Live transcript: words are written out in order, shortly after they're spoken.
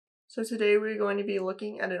So today we're going to be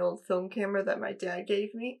looking at an old film camera that my dad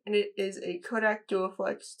gave me, and it is a Kodak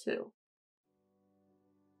Duaflex 2.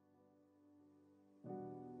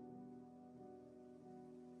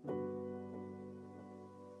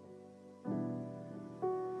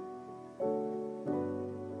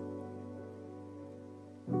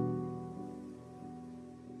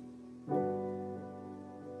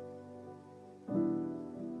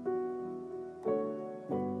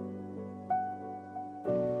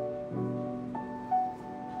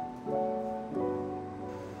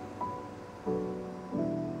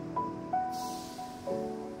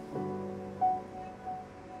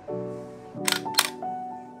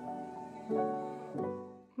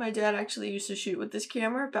 My dad actually used to shoot with this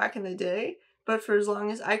camera back in the day, but for as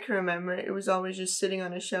long as I can remember, it was always just sitting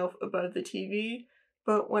on a shelf above the TV.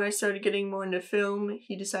 But when I started getting more into film,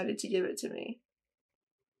 he decided to give it to me.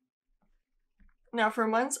 Now for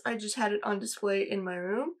months, I just had it on display in my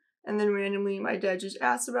room, and then randomly my dad just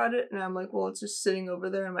asked about it, and I'm like, well, it's just sitting over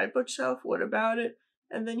there on my bookshelf, what about it?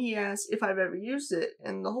 And then he asked if I've ever used it,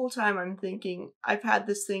 and the whole time I'm thinking, I've had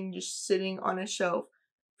this thing just sitting on a shelf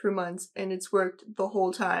for months, and it's worked the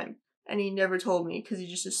whole time, and he never told me because he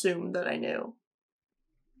just assumed that I knew.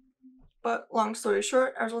 But long story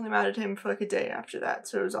short, I was only mad at him for like a day after that,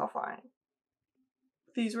 so it was all fine.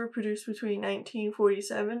 These were produced between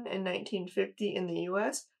 1947 and 1950 in the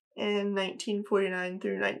US, and 1949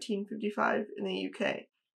 through 1955 in the UK.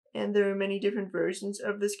 And there are many different versions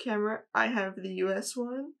of this camera. I have the US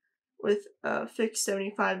one with a fixed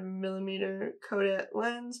 75mm Kodak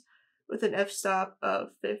lens with an f-stop of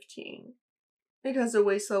 15. It has a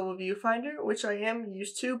waist level viewfinder, which I am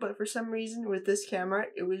used to, but for some reason with this camera,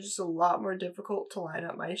 it was just a lot more difficult to line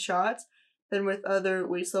up my shots than with other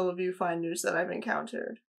waist level viewfinders that I've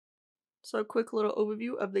encountered. So a quick little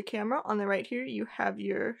overview of the camera. On the right here, you have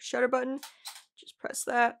your shutter button. Just press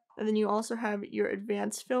that. And then you also have your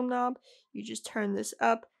advanced film knob. You just turn this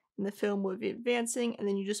up and the film will be advancing. And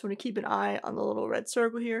then you just want to keep an eye on the little red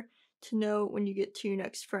circle here to know when you get to your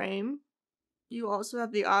next frame. You also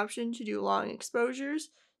have the option to do long exposures.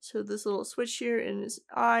 So this little switch here in his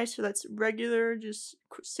eye, so that's regular, just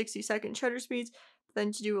 60-second shutter speeds.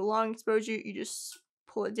 Then to do a long exposure, you just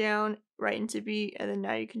pull it down right into B, and then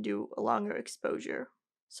now you can do a longer exposure.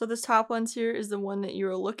 So this top lens here is the one that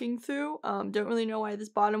you're looking through. Don't really know why this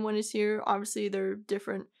bottom one is here. Obviously there are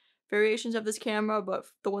different variations of this camera, but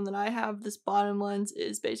the one that I have, this bottom lens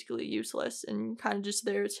is basically useless and kind of just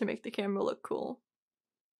there to make the camera look cool.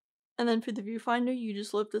 And then for the viewfinder, you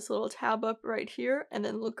just lift this little tab up right here and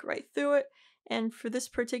then look right through it. And for this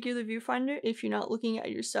particular viewfinder, if you're not looking at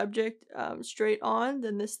your subject straight on,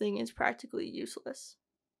 then this thing is practically useless.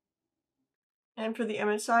 And for the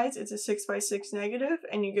image size, it's a 6x6 negative,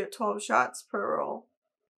 and you get 12 shots per roll.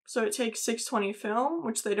 So it takes 620 film,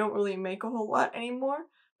 which they don't really make a whole lot anymore,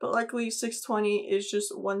 but luckily 620 is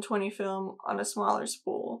just 120 film on a smaller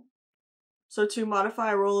spool. So to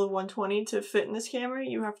modify a roll of 120 to fit in this camera,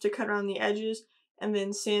 you have to cut around the edges and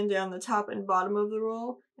then sand down the top and bottom of the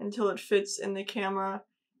roll until it fits in the camera,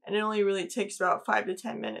 and it only really takes about 5 to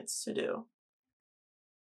 10 minutes to do.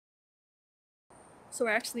 So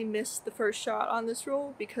I actually missed the first shot on this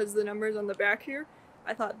roll because the numbers on the back here,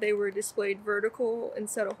 I thought they were displayed vertical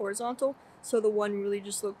instead of horizontal, so the one really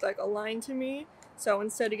just looked like a line to me. So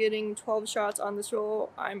instead of getting 12 shots on this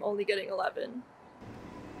roll, I'm only getting 11.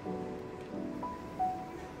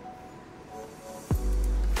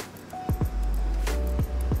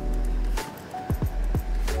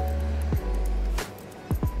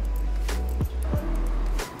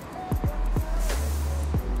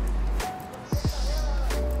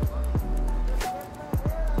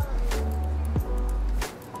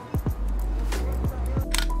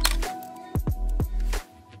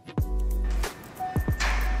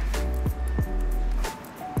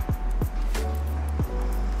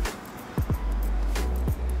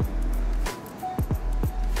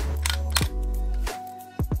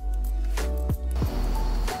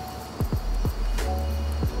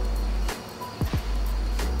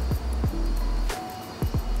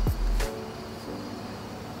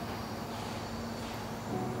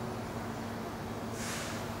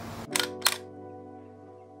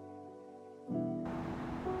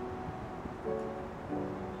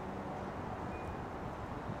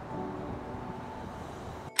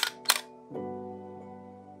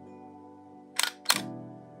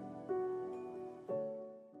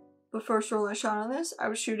 The first roll I shot on this, I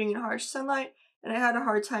was shooting in harsh sunlight, and I had a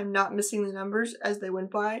hard time not missing the numbers as they went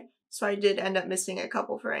by, so I did end up missing a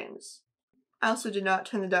couple frames. I also did not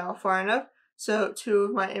turn the dial far enough, so 2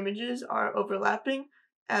 of my images are overlapping,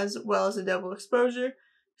 as well as a double exposure,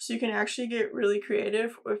 so you can actually get really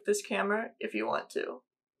creative with this camera if you want to.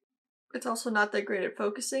 It's also not that great at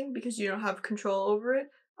focusing because you don't have control over it.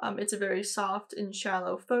 It's a very soft and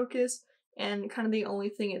shallow focus, and kind of the only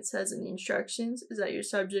thing it says in the instructions is that your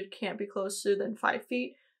subject can't be closer than 5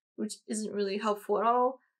 feet, which isn't really helpful at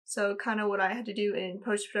all. So kind of what I had to do in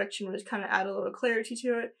post-production was kind of add a little clarity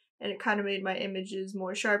to it, and it kind of made my images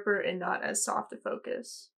more sharper and not as soft a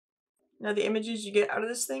focus. Now the images you get out of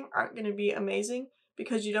this thing aren't going to be amazing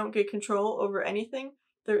because you don't get control over anything.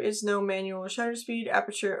 There is no manual shutter speed,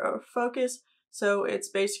 aperture, or focus, so it's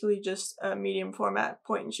basically just a medium format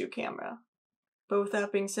point and shoot camera. But with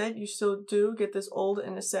that being said, you still do get this old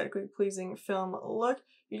and aesthetically pleasing film look.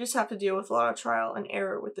 You just have to deal with a lot of trial and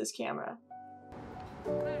error with this camera.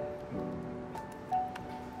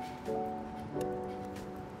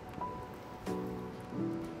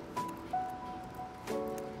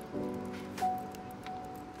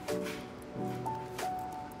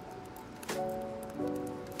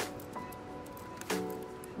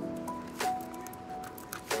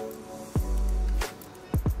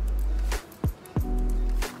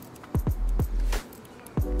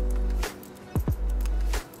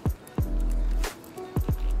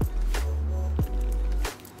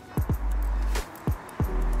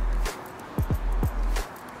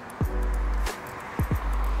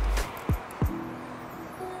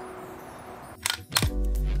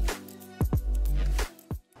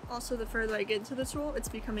 Also, the further I get into the tool, it's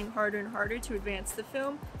becoming harder and harder to advance the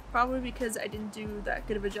film, probably because I didn't do that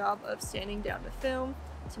good of a job of sanding down the film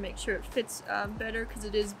to make sure it fits better, because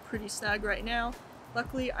it is pretty snug right now.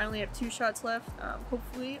 Luckily, I only have 2 shots left.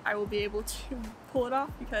 Hopefully, I will be able to pull it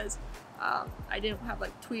off because I didn't have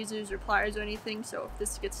like tweezers or pliers or anything, so if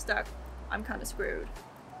this gets stuck, I'm kind of screwed.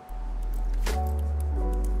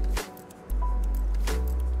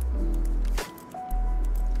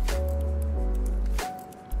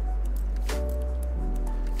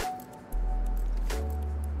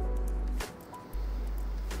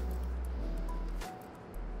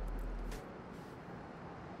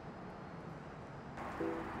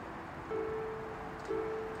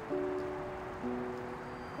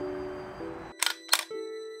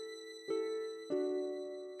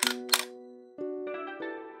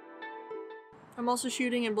 I'm also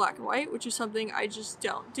shooting in black and white, which is something I just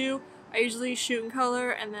don't do. I usually shoot in color,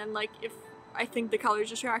 and then like if I think the color is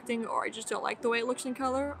distracting or I just don't like the way it looks in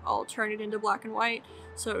color, I'll turn it into black and white.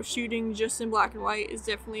 So shooting just in black and white is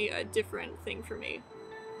definitely a different thing for me.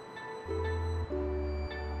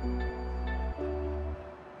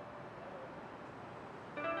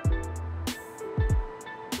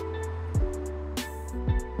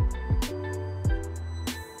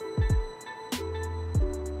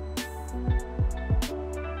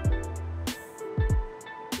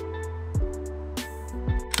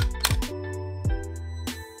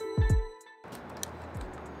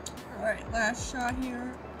 Alright, last shot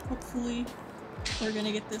here. Hopefully we're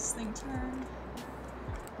gonna get this thing turned.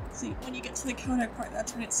 See, when you get to the Kodak part,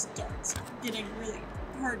 that's when it starts getting really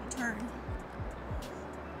hard to turn.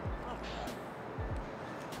 Oh god.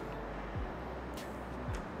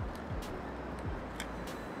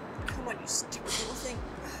 Come on, you stupid little thing.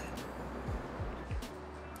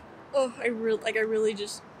 Oh, I really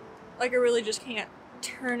just can't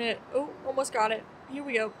turn it. Oh, almost got it. Here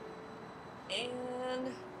we go.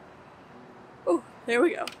 And oh, there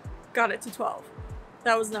we go. Got it to 12.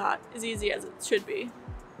 That was not as easy as it should be.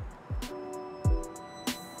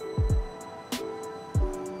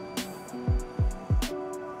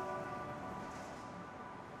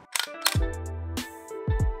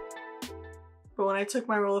 But when I took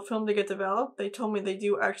my roll of film to get developed, they told me they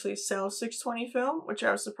do actually sell 620 film, which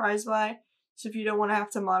I was surprised by. So if you don't want to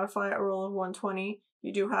have to modify a roll of 120,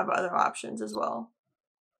 you do have other options as well.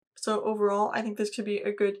 So overall, I think this could be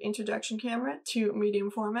a good introduction camera to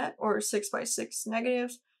medium format or 6x6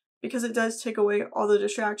 negatives, because it does take away all the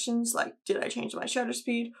distractions like did I change my shutter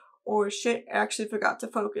speed, or shit, I actually forgot to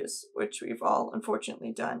focus, which we've all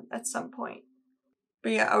unfortunately done at some point.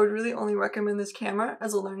 But yeah, I would really only recommend this camera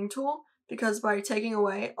as a learning tool, because by taking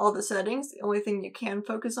away all the settings, the only thing you can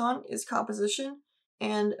focus on is composition,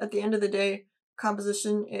 and at the end of the day,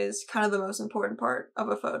 composition is kind of the most important part of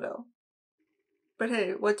a photo. But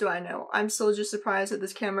hey, what do I know? I'm still just surprised that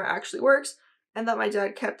this camera actually works, and that my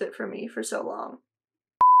dad kept it for me for so long.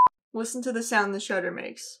 Listen to the sound the shutter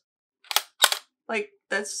makes. Like,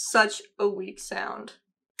 that's such a weak sound.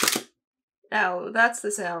 Now, that's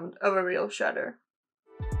the sound of a real shutter.